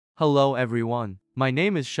Hello everyone, my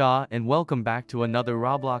name is Sha and welcome back to another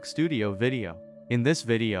Roblox Studio video. In this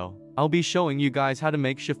video, I'll be showing you guys how to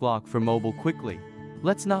make Shiftlock for mobile quickly.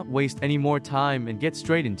 Let's not waste any more time and get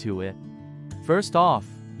straight into it. First off,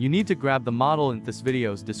 you need to grab the model in this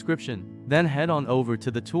video's description, then head on over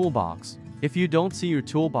to the toolbox. If you don't see your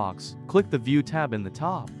toolbox, click the View tab in the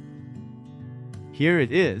top. Here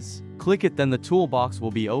it is, click it, then the toolbox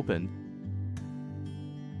will be opened.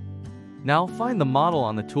 Now find the model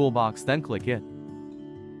on the toolbox, then click it.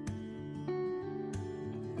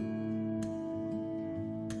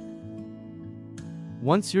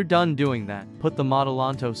 Once you're done doing that, put the model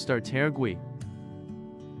onto Start Tergui.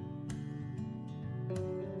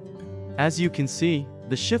 As you can see,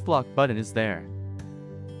 the Shiftlock button is there.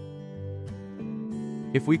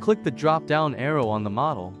 If we click the drop-down arrow on the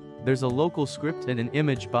model, there's a local script and an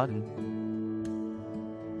image button.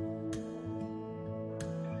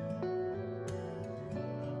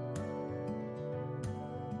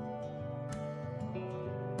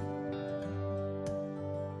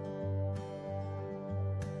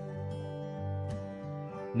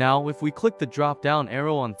 Now, if we click the drop-down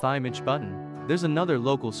arrow on the image button, there's another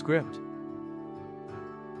local script.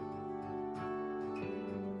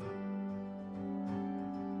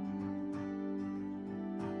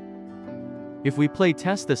 If we play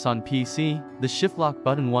test this on PC, the Shiftlock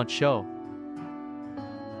button won't show.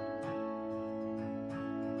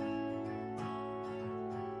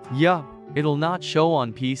 Yup, it'll not show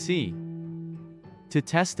on PC. To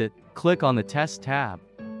test it, click on the Test tab.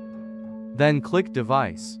 Then click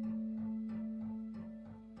Device.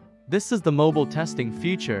 This is the mobile testing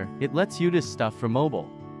feature, it lets you test stuff for mobile.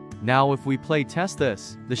 Now if we play test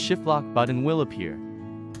this, the Shiftlock button will appear.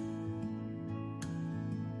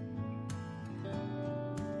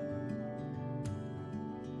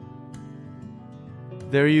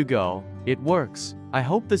 There you go, it works. I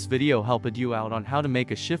hope this video helped you out on how to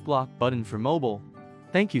make a Shiftlock button for mobile.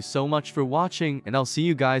 Thank you so much for watching and I'll see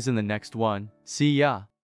you guys in the next one. See ya!